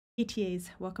ATAs,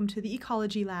 welcome to the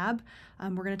Ecology lab.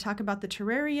 We're going to talk about the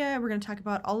terraria. We're going to talk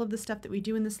about all of the stuff that we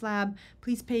do in this lab.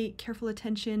 Please pay careful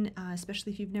attention,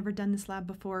 especially if you've never done this lab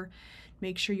before.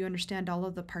 Make sure you understand all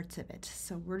of the parts of it.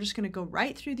 So we're just going to go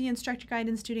right through the instructor guide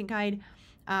and student guide,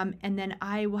 and then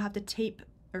I will have to tape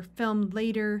or film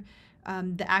later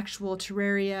the actual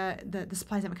terraria. The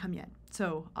supplies haven't come yet,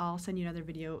 so I'll send you another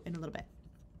video in a little bit.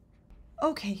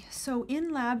 Okay, so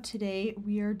in lab today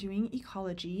we are doing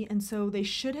ecology, and so they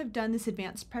should have done this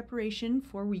advanced preparation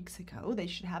 4 weeks ago. They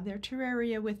should have their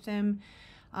terraria with them.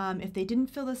 If they didn't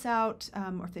fill this out,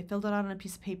 or if they filled it out on a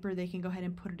piece of paper, they can go ahead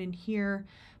and put it in here,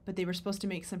 but they were supposed to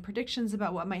make some predictions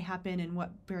about what might happen and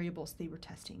what variables they were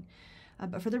testing.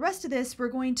 But for the rest of this, we're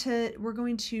going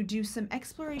to do some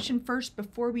exploration first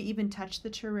before we even touch the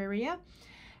terraria.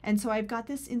 And so I've got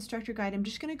this instructor guide. I'm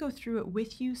just going to go through it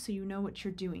with you so you know what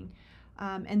you're doing.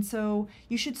 And so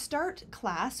you should start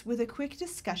class with a quick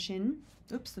discussion.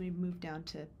 Oops, let me move down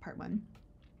to part 1.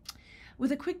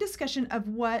 With a quick discussion of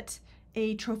what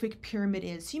a trophic pyramid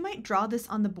is. So you might draw this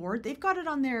on the board. They've got it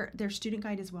on their student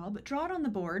guide as well, but draw it on the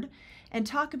board and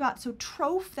talk about, so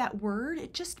troph, that word,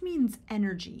 it just means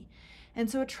energy. And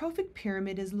so a trophic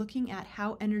pyramid is looking at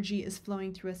how energy is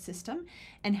flowing through a system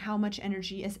and how much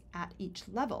energy is at each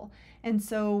level. And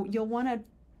so you'll want to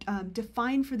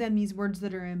define for them these words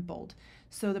that are in bold.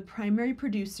 So the primary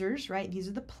producers, right? These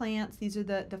are the plants. These are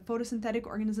the photosynthetic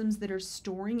organisms that are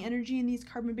storing energy in these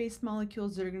carbon-based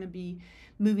molecules that are going to be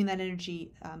moving that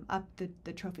energy up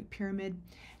the trophic pyramid.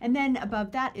 And then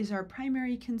above that is our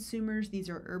primary consumers. These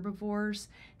are herbivores.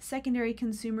 Secondary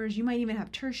consumers, you might even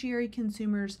have tertiary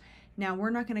consumers. Now, we're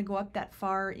not going to go up that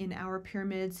far in our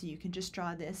pyramid, so you can just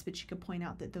draw this, but you can point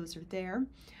out that those are there.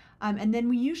 And then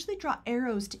we usually draw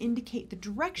arrows to indicate the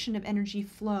direction of energy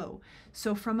flow.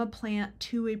 So from a plant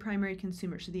to a primary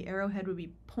consumer. So the arrowhead would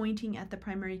be pointing at the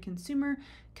primary consumer,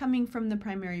 coming from the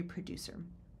primary producer.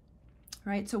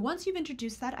 Right, so once you've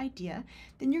introduced that idea,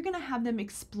 then you're going to have them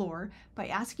explore by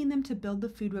asking them to build the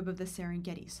food web of the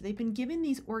Serengeti. So they've been given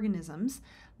these organisms: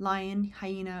 lion,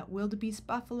 hyena, wildebeest,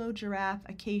 buffalo, giraffe,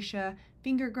 acacia,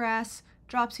 fingergrass,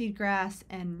 dropseed grass,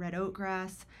 and red oat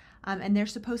grass. And they're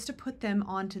supposed to put them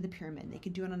onto the pyramid. They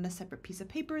can do it on a separate piece of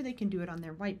paper, they can do it on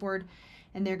their whiteboard,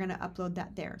 and they're going to upload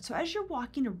that there. So as you're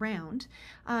walking around,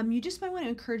 you just might want to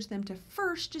encourage them to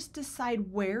first just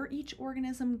decide where each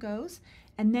organism goes,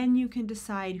 and then you can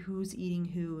decide who's eating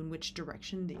who and which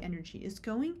direction the energy is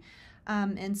going.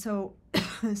 And so,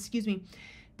 excuse me,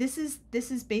 this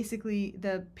is basically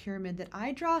the pyramid that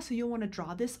I draw, so you'll want to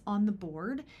draw this on the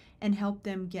board and help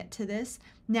them get to this.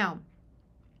 Now,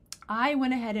 I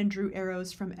went ahead and drew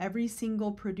arrows from every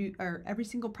single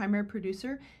primary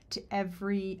producer to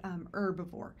every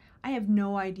herbivore. I have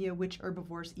no idea which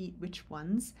herbivores eat which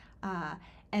ones,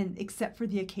 and except for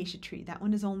the acacia tree. That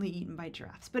one is only eaten by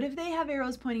giraffes. But if they have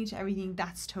arrows pointing to everything,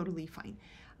 that's totally fine.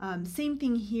 Same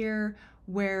thing here,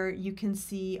 where you can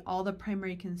see all the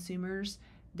primary consumers.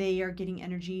 They are getting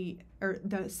energy, or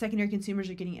the secondary consumers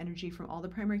are getting energy from all the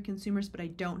primary consumers, but I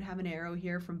don't have an arrow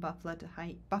here from buffalo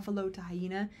to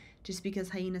hyena, just because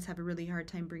hyenas have a really hard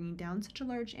time bringing down such a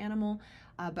large animal,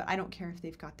 but I don't care if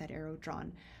they've got that arrow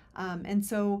drawn. And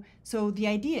so the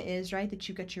idea is, right, that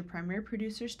you've got your primary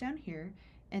producers down here,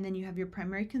 and then you have your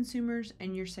primary consumers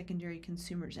and your secondary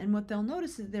consumers. And what they'll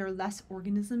notice is there are less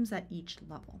organisms at each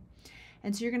level.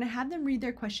 And so you're going to have them read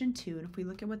their question 2, and if we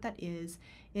look at what that is,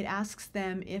 it asks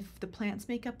them, if the plants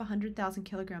make up 100,000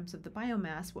 kilograms of the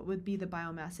biomass, what would be the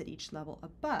biomass at each level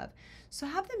above? So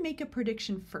have them make a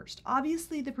prediction first.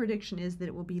 Obviously, the prediction is that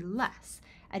it will be less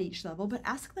at each level, but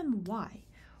ask them why.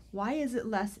 Why is it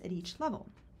less at each level?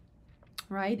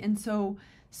 Right? And so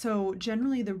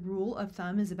generally the rule of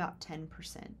thumb is about 10%.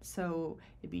 So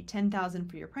it'd be 10,000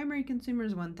 for your primary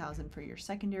consumers, 1,000 for your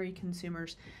secondary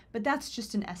consumers, but that's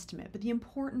just an estimate. But the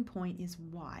important point is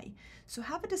why. So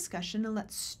have a discussion and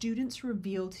let students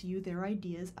reveal to you their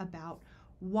ideas about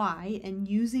why, and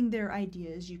using their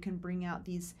ideas, you can bring out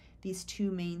these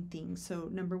 2 main things. So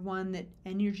number 1, that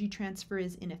energy transfer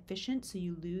is inefficient, so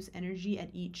you lose energy at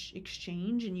each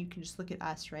exchange, and you can just look at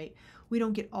us, right? We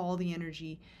don't get all the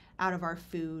energy out of our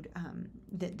food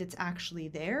that's actually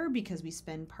there, because we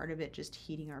spend part of it just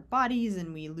heating our bodies,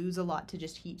 and we lose a lot to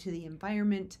just heat to the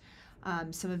environment.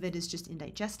 Some of it is just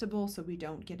indigestible, so we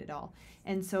don't get it all.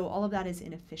 And so all of that is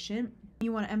inefficient.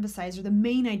 You want to emphasize, or the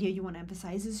main idea you want to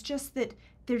emphasize, is just that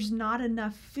there's not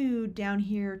enough food down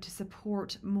here to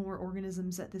support more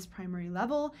organisms at this primary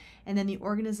level, and then the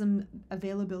organism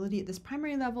availability at this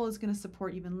primary level is going to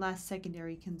support even less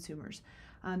secondary consumers.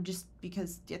 just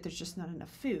because there's just not enough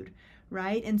food,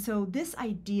 right? And so this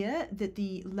idea that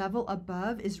the level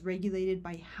above is regulated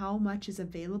by how much is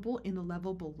available in the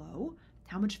level below,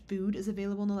 how much food is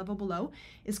available in the level below,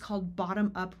 is called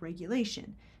bottom-up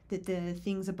regulation, that the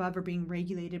things above are being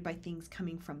regulated by things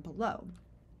coming from below.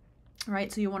 All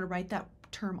right, so you want to write that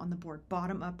term on the board,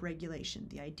 bottom-up regulation,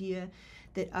 the idea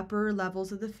that upper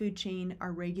levels of the food chain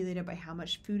are regulated by how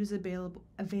much food is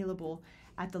available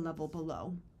at the level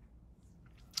below.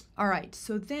 All right,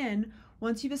 so then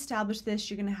once you've established this,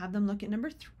 you're going to have them look at number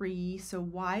 3. So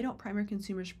why don't primary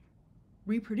consumers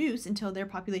reproduce until their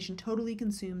population totally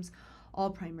consumes all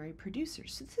primary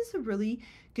producers? So this is a really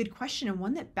good question, and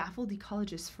one that baffled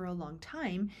ecologists for a long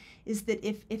time, is that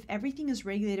if everything is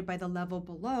regulated by the level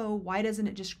below, why doesn't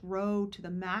it just grow to the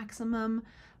maximum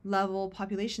level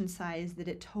population size that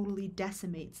it totally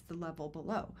decimates the level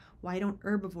below? Why don't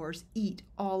herbivores eat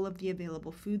all of the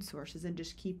available food sources and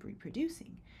just keep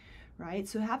reproducing, right?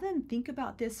 So have them think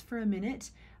about this for a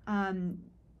minute.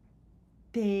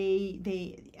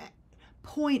 They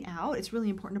point out, it's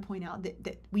really important to point out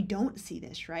that we don't see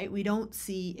this, right? We don't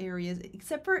see areas,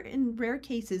 except for in rare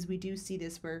cases, we do see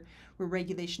this where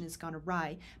regulation has gone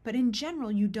awry. But in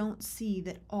general, you don't see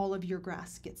that all of your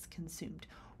grass gets consumed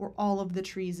or all of the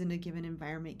trees in a given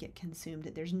environment get consumed,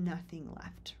 that there's nothing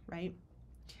left, right?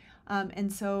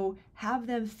 And so have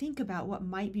them think about what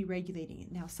might be regulating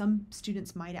it. Now, some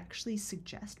students might actually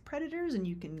suggest predators, and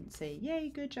you can say, yay,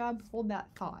 good job, hold that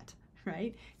thought,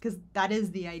 right? Because that is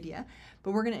the idea,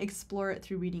 but we're going to explore it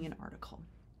through reading an article.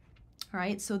 All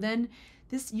right, so then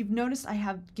this, you've noticed I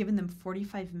have given them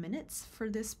 45 minutes for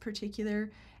this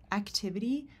particular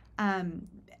activity,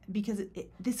 because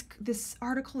this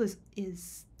article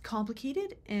is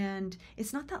complicated, and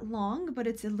it's not that long, but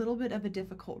it's a little bit of a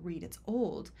difficult read. It's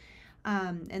old,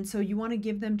 and so you want to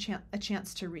give them a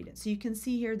chance to read it. So you can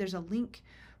see here there's a link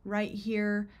right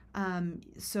here,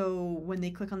 so when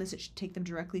they click on this, it should take them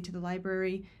directly to the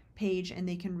library page and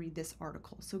they can read this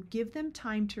article. So give them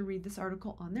time to read this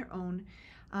article on their own,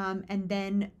 and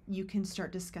then you can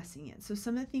start discussing it. So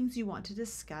some of the things you want to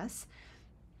discuss,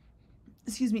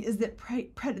 is that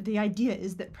the idea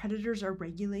is that predators are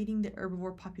regulating the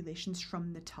herbivore populations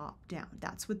from the top down.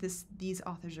 That's what these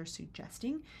authors are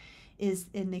suggesting,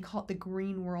 and they call it the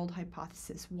green world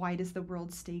hypothesis. Why does the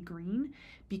world stay green?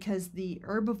 Because the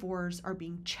herbivores are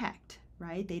being checked,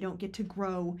 right? They don't get to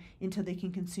grow until they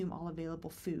can consume all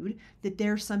available food, that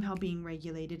they're somehow being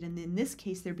regulated, and in this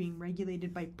case they're being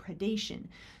regulated by predation,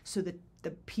 so that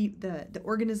the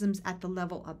organisms at the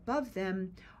level above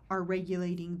them are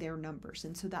regulating their numbers.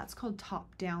 And so that's called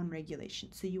top-down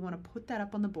regulation. So you want to put that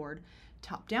up on the board.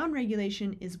 Top-down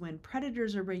regulation is when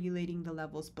predators are regulating the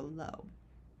levels below.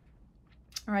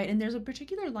 All right, and there's a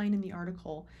particular line in the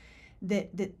article that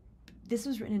this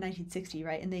was written in 1960,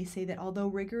 right? And they say that although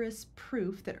rigorous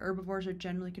proof that herbivores are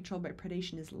generally controlled by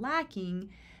predation is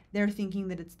lacking, they're thinking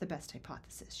that it's the best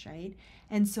hypothesis, right?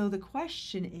 And so the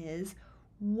question is,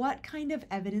 what kind of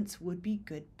evidence would be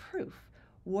good proof?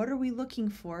 What are we looking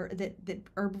for that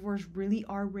herbivores really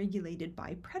are regulated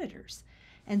by predators?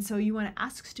 And so you want to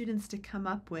ask students to come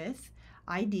up with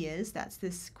ideas. That's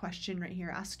this question right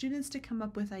here. Ask students to come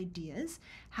up with ideas.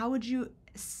 How would you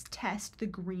test the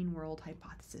green world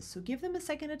hypothesis? So give them a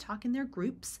second to talk in their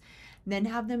groups, then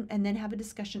have a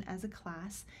discussion as a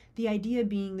class. The idea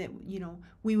being that,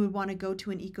 we would want to go to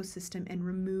an ecosystem and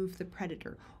remove the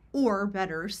predator, or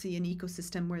better, see an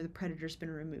ecosystem where the predator's been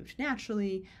removed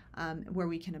naturally, where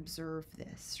we can observe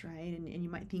this, right? And you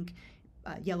might think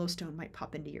Yellowstone might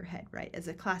pop into your head, right, as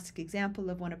a classic example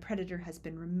of when a predator has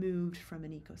been removed from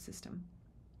an ecosystem.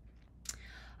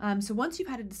 So once you've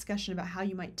had a discussion about how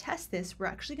you might test this, we're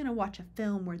actually going to watch a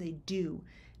film where they do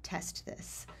test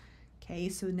this. Okay,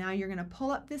 so now you're going to pull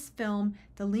up this film.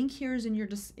 The link here is in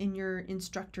your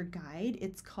instructor guide.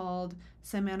 It's called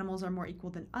Some Animals Are More Equal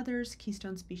Than Others,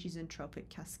 Keystone Species and Trophic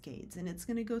Cascades. And it's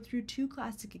going to go through 2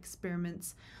 classic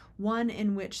experiments, one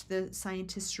in which the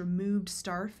scientists removed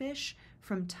starfish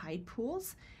from tide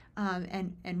pools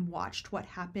and watched what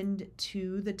happened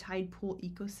to the tide pool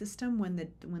ecosystem when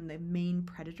the main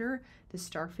predator, the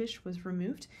starfish, was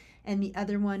removed. And the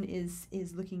other one is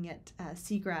looking at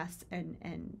seagrass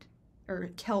or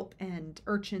kelp and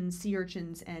sea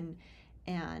urchins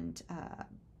and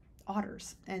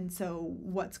otters, and so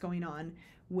what's going on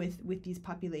with these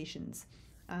populations.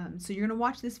 So you're going to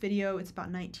watch this video. It's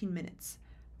about 19 minutes.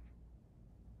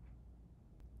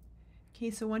 Okay,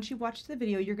 so once you've watched the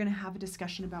video, you're going to have a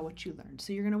discussion about what you learned.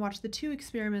 So you're going to watch the 2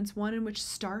 experiments, one in which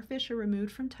starfish are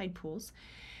removed from tide pools,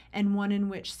 and one in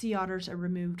which sea otters are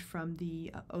removed from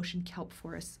the ocean kelp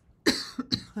forests.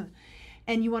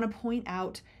 And you want to point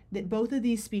out that both of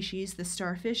these species, the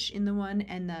starfish in the one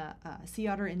and the sea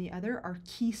otter in the other, are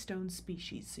keystone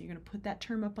species. So you're going to put that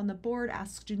term up on the board,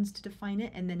 ask students to define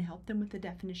it, and then help them with the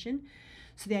definition.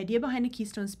 So the idea behind a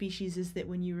keystone species is that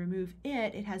when you remove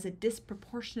it, it has a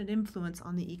disproportionate influence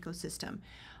on the ecosystem.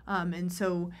 And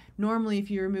so normally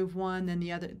if you remove one, then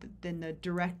the other,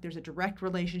 there's a direct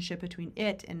relationship between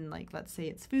it and, like, let's say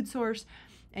its food source,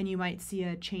 and you might see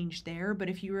a change there. But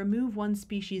if you remove one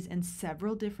species and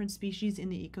several different species in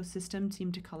the ecosystem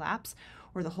seem to collapse,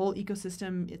 or the whole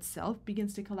ecosystem itself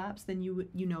begins to collapse, then you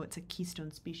know it's a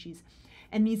keystone species.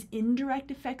 And these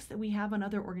indirect effects that we have on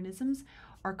other organisms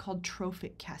are called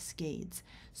trophic cascades.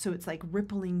 So it's like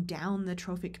rippling down the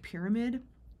trophic pyramid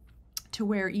to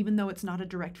where, even though it's not a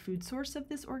direct food source of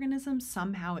this organism,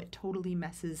 somehow it totally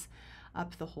messes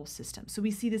up the whole system. So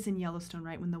we see this in Yellowstone,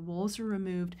 right? When the wolves are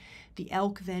removed, the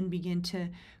elk then begin to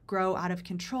grow out of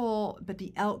control, but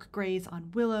the elk graze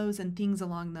on willows and things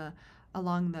along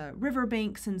the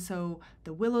riverbanks, and so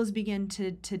the willows begin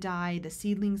to die, the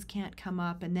seedlings can't come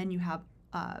up, and then you have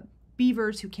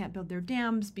beavers who can't build their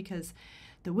dams because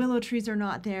the willow trees are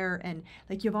not there, and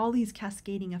like you have all these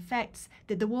cascading effects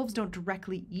that the wolves don't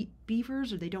directly eat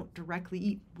beavers or they don't directly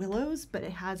eat willows, but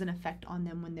it has an effect on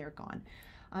them when they're gone.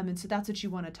 And so that's what you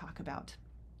want to talk about,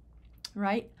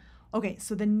 right? Okay,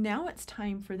 so then now it's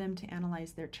time for them to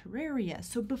analyze their terraria.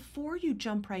 So before you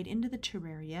jump right into the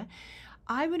terraria,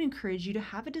 I would encourage you to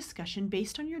have a discussion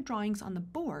based on your drawings on the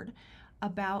board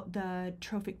about the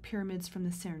trophic pyramids from the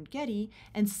Serengeti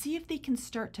and see if they can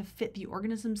start to fit the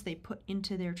organisms they put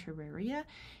into their terraria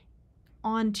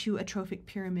onto a trophic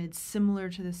pyramid similar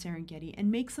to the Serengeti,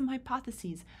 and make some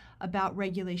hypotheses about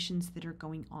regulations that are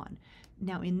going on.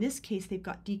 Now, in this case, they've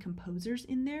got decomposers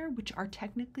in there, which are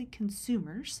technically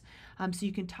consumers, so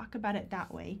you can talk about it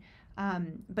that way.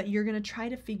 But you're going to try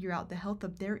to figure out the health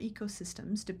of their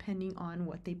ecosystems depending on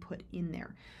what they put in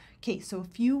there. Okay, so a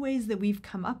few ways that we've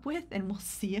come up with, and we'll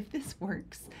see if this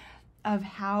works, of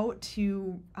how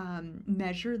to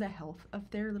measure the health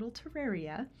of their little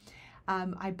terraria.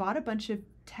 I bought a bunch of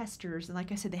testers, and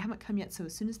like I said, they haven't come yet, so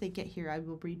as soon as they get here, I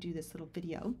will redo this little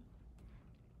video.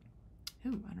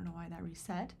 Ooh, I don't know why that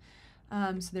reset.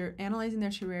 So they're analyzing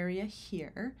their terraria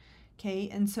here. Okay,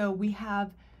 and so we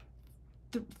have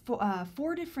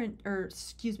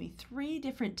three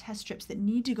different test strips that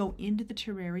need to go into the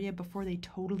terraria before they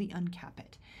totally uncap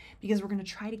it, because we're going to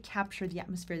try to capture the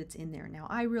atmosphere that's in there. Now,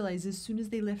 I realize as soon as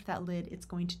they lift that lid, it's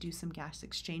going to do some gas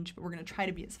exchange, but we're going to try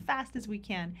to be as fast as we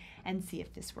can and see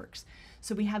if this works.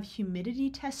 So we have humidity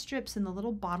test strips, and the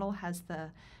little bottle has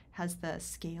the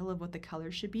scale of what the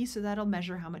color should be, so that'll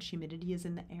measure how much humidity is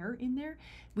in the air in there.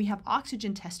 We have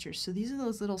oxygen testers, so these are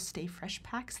those little stay fresh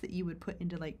packs that you would put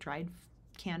into like dried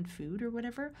canned food or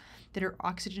whatever that are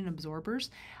oxygen absorbers,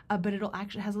 but it'll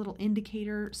actually has a little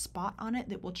indicator spot on it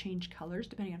that will change colors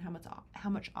depending on how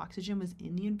much oxygen was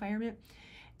in the environment.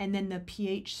 And then the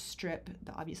pH strip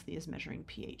obviously is measuring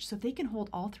pH. So if they can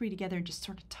hold all three together and just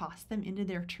sort of toss them into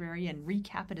their terraria and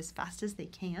recap it as fast as they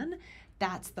can,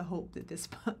 that's the hope that this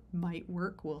might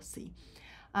work. We'll see.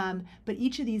 But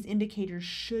each of these indicators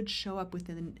should show up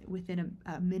within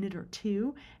a minute or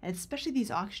two, and especially these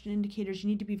oxygen indicators, you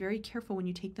need to be very careful when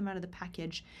you take them out of the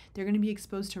package. They're going to be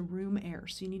exposed to room air,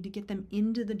 so you need to get them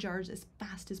into the jars as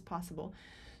fast as possible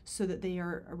so that they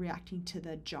are reacting to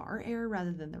the jar air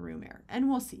rather than the room air. And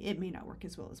we'll see, it may not work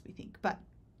as well as we think, but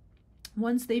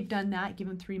once they've done that, give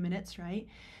them 3 minutes, right?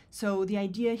 So the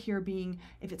idea here being,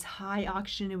 if it's high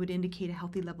oxygen, it would indicate a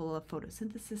healthy level of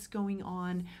photosynthesis going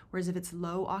on, whereas if it's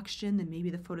low oxygen, then maybe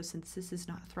the photosynthesis is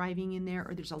not thriving in there,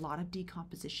 or there's a lot of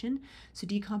decomposition. So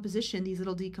decomposition, these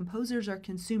little decomposers are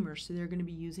consumers, so they're going to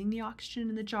be using the oxygen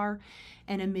in the jar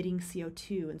and emitting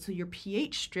CO2. And so your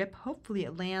pH strip, hopefully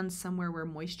it lands somewhere where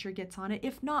moisture gets on it.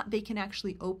 If not, they can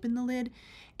actually open the lid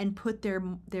and put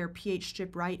their pH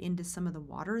strip right into some of the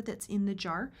water that's in the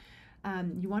jar.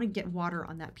 You want to get water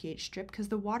on that pH strip because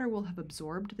the water will have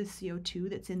absorbed the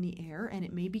CO2 that's in the air, and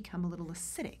it may become a little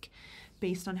acidic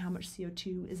based on how much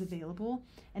CO2 is available.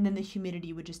 And then the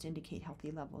humidity would just indicate healthy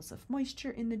levels of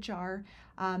moisture in the jar.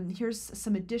 Here's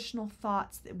some additional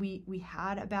thoughts that we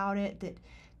had about it,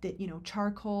 that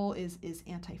charcoal is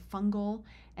antifungal,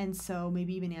 and so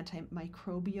maybe even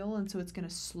antimicrobial, and so it's going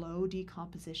to slow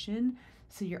decomposition.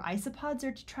 So your isopods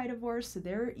are tridivores, so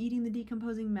they're eating the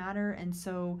decomposing matter, and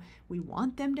so we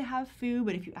want them to have food,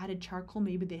 but if you added charcoal,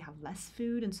 maybe they have less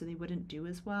food, and so they wouldn't do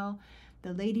as well.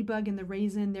 The ladybug and the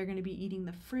raisin, they're going to be eating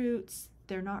the fruits.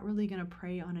 They're not really going to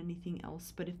prey on anything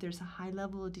else, but if there's a high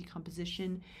level of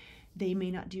decomposition, they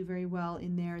may not do very well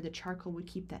in there. The charcoal would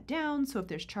keep that down. So if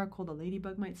there's charcoal, the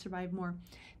ladybug might survive more.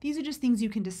 These are just things you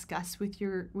can discuss with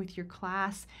your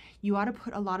class. You ought to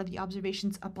put a lot of the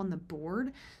observations up on the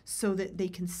board so that they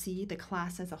can see, the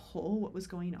class as a whole, what was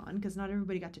going on, because not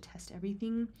everybody got to test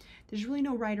everything. There's really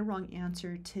no right or wrong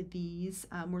answer to these.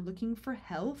 We're looking for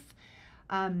health.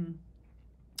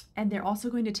 And they're also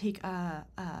going to take a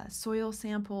soil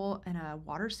sample and a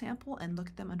water sample and look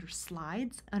at them under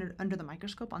slides, under the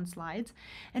microscope on slides,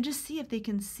 and just see if they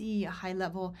can see a high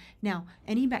level. Now,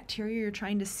 any bacteria you're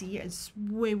trying to see is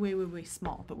way, way, way, way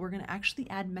small, but we're going to actually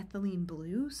add methylene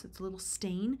blue, so it's a little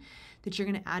stain that you're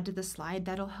going to add to the slide.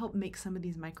 That'll help make some of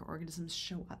these microorganisms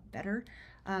show up better.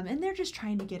 And they're just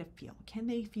trying to get a feel. Can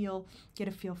they get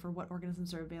a feel for what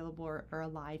organisms are available or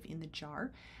alive in the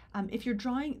jar? If they're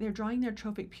drawing their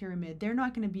trophic pyramid, they're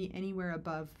not going to be anywhere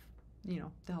above, the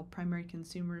primary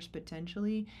consumers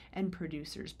potentially and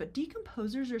producers. But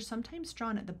decomposers are sometimes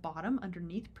drawn at the bottom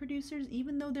underneath producers,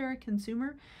 even though they're a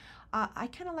consumer. I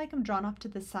kind of like them drawn off to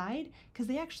the side because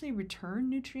they actually return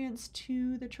nutrients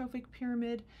to the trophic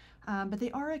pyramid, but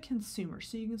they are a consumer,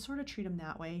 so you can sort of treat them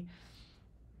that way.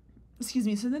 Excuse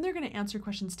me. So then they're going to answer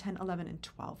questions 10, 11, and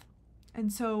 12.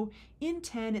 And so in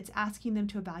 10, it's asking them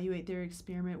to evaluate their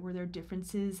experiment. Were there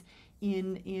differences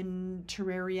in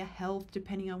terraria health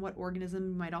depending on what organism?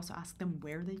 You might also ask them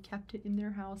where they kept it in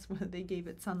their house, whether they gave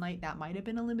it sunlight. That might have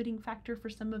been a limiting factor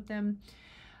for some of them.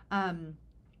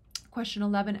 Question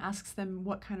 11 asks them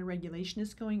what kind of regulation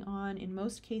is going on. In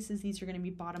most cases, these are going to be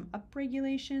bottom-up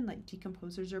regulation, like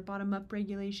decomposers are bottom-up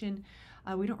regulation.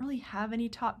 We don't really have any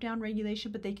top-down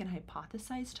regulation, but they can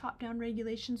hypothesize top-down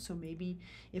regulation. So maybe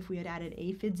if we had added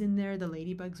aphids in there, the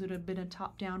ladybugs would have been a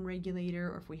top-down regulator,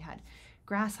 or if we had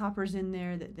grasshoppers in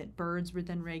there, that birds would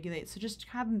then regulate. So just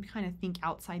have them kind of think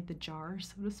outside the jar,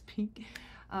 so to speak,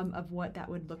 of what that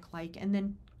would look like. And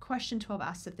then question 12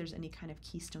 asks if there's any kind of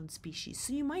keystone species.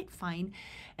 So you might find,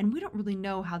 and we don't really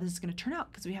know how this is going to turn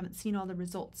out because we haven't seen all the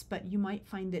results, but you might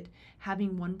find that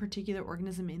having one particular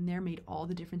organism in there made all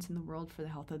the difference in the world for the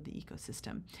health of the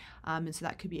ecosystem. And so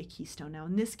that could be a keystone. Now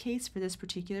in this case, for this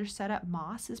particular setup,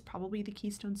 moss is probably the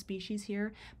keystone species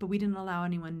here, but we didn't allow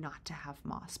anyone not to have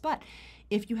moss. But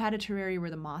if you had a terraria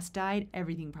where the moss died,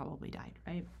 everything probably died,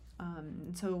 right?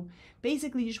 So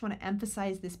basically you just want to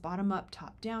emphasize this bottom-up,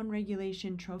 top-down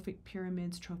regulation, trophic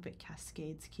pyramids, trophic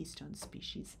cascades, keystone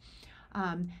species.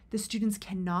 The students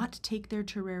cannot take their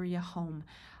terraria home.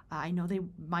 I know they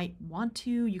might want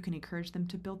to. You can encourage them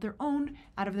to build their own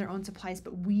out of their own supplies,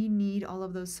 but we need all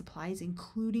of those supplies,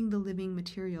 including the living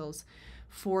materials,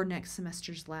 for next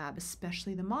semester's lab,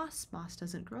 especially the moss. Moss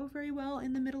doesn't grow very well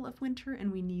in the middle of winter,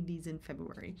 and we need these in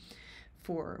February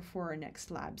for our next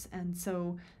labs. And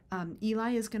so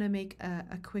Eli is going to make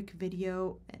a quick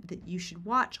video that you should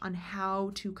watch on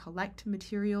how to collect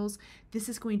materials. This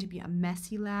is going to be a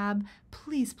messy lab.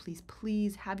 Please, please,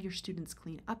 please have your students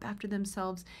clean up after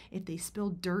themselves. If they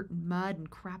spill dirt and mud and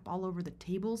crap all over the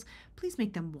tables, please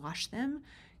make them wash them.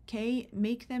 Okay,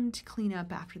 make them to clean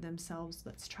up after themselves.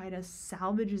 Let's try to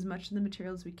salvage as much of the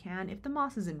materials we can. If the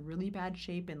moss is in really bad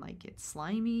shape and like it's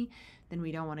slimy, then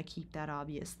we don't want to keep that,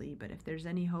 obviously. But if there's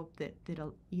any hope that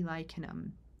Eli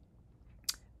can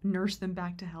nurse them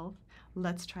back to health,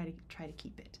 let's try to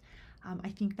keep it. I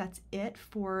think that's it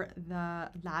for the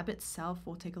lab itself.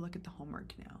 We'll take a look at the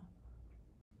homework now.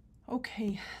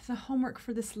 Okay, the homework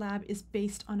for this lab is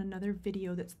based on another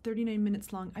video that's 39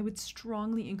 minutes long. I would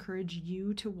strongly encourage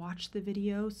you to watch the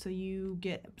video so you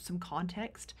get some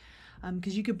context,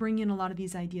 because you could bring in a lot of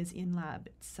these ideas in lab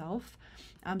itself.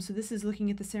 So this is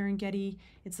looking at the Serengeti.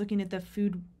 It's looking at the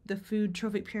food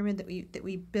trophic pyramid that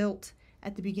we built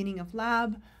at the beginning of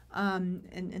lab,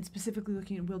 and specifically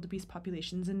looking at wildebeest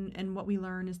populations. And what we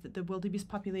learn is that the wildebeest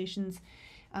populations,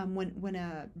 when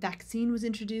a vaccine was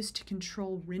introduced to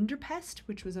control rinderpest,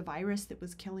 which was a virus that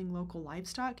was killing local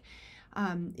livestock,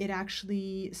 it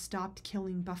actually stopped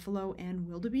killing buffalo and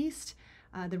wildebeest,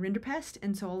 the rinderpest,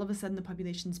 and so all of a sudden the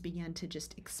populations began to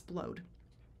just explode.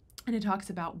 And it talks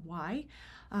about why.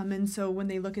 And so when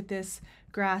they look at this,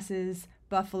 grasses,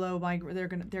 buffalo, they're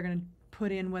gonna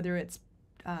put in whether it's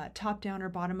top-down or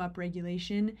bottom-up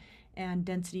regulation, and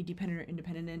density dependent or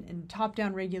independent. And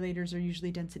top-down regulators are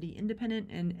usually density independent,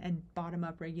 and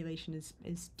bottom-up regulation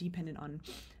is dependent on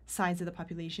size of the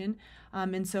population.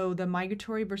 And so the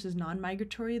migratory versus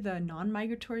non-migratory, the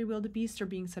non-migratory wildebeest are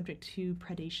being subject to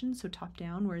predation, so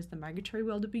top-down, whereas the migratory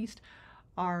wildebeest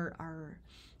are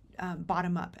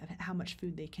bottom-up, how much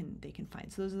food they can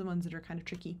find. So those are the ones that are kind of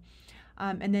tricky.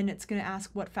 And then it's going to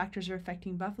ask what factors are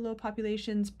affecting buffalo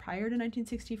populations prior to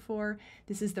 1964.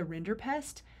 This is the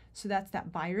rinderpest. So that's that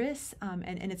virus,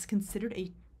 and it's considered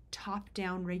a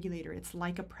top-down regulator. It's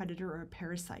like a predator or a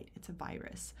parasite. It's a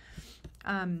virus.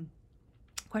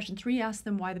 Question 3 asks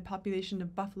them why the population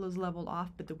of buffaloes leveled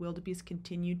off, but the wildebeest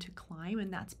continued to climb,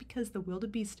 and that's because the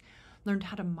wildebeest learned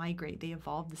how to migrate. They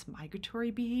evolved this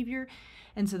migratory behavior,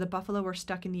 and so the buffalo are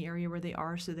stuck in the area where they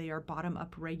are, so they are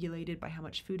bottom-up regulated by how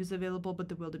much food is available, but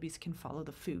the wildebeest can follow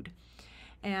the food.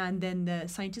 And then the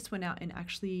scientists went out and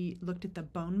actually looked at the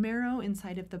bone marrow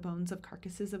inside of the bones of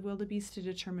carcasses of wildebeest to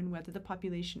determine whether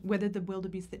the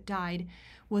wildebeest that died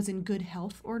was in good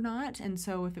health or not. And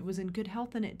so if it was in good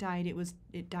health and it died,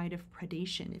 it died of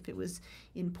predation. If it was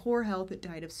in poor health, it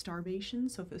died of starvation.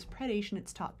 So if it was predation,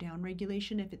 it's top-down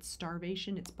regulation. If it's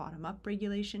starvation, it's bottom-up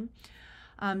regulation.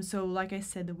 So like I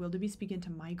said, the wildebeest begin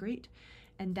to migrate,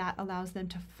 and that allows them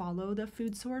to follow the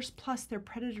food source. Plus, their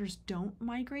predators don't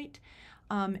migrate.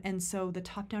 And so the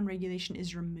top-down regulation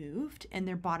is removed, and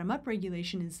their bottom-up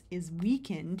regulation is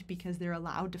weakened because they're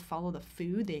allowed to follow the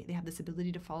food. They have this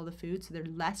ability to follow the food, so they're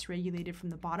less regulated from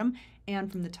the bottom and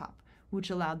from the top, which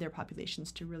allowed their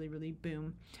populations to really, really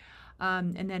boom.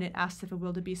 And then it asks if a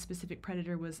wildebeest-specific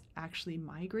predator was actually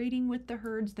migrating with the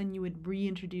herds, then you would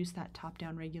reintroduce that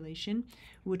top-down regulation,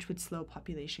 which would slow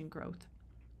population growth.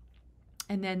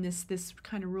 And then this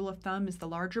kind of rule of thumb is the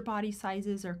larger body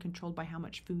sizes are controlled by how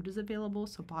much food is available,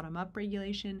 so bottom-up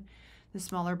regulation. The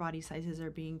smaller body sizes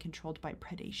are being controlled by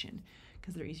predation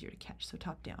because they're easier to catch, so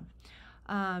top-down.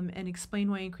 And explain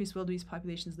why increased wildebeest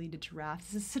populations lead to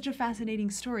giraffes. This is such a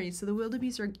fascinating story. So the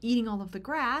wildebeest are eating all of the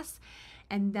grass,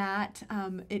 and that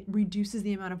it reduces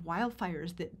the amount of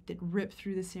wildfires that rip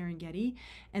through the Serengeti.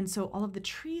 And so all of the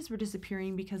trees were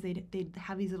disappearing because they'd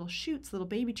have these little shoots, little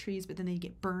baby trees, but then they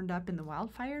get burned up in the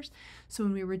wildfires. So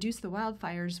when we reduce the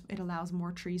wildfires, it allows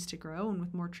more trees to grow, and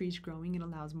with more trees growing, it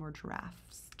allows more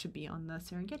giraffes to be on the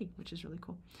Serengeti, which is really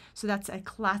cool. So that's a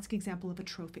classic example of a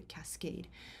trophic cascade.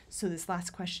 So this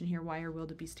last question here, why are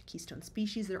wildebeest a keystone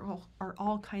species? There are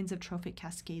all kinds of trophic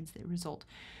cascades that result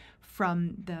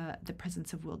from the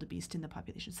presence of wildebeest in the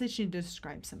population. So I just need to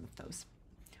describe some of those.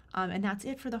 And that's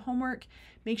it for the homework.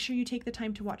 Make sure you take the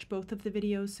time to watch both of the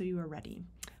videos so you are ready.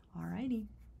 Alrighty.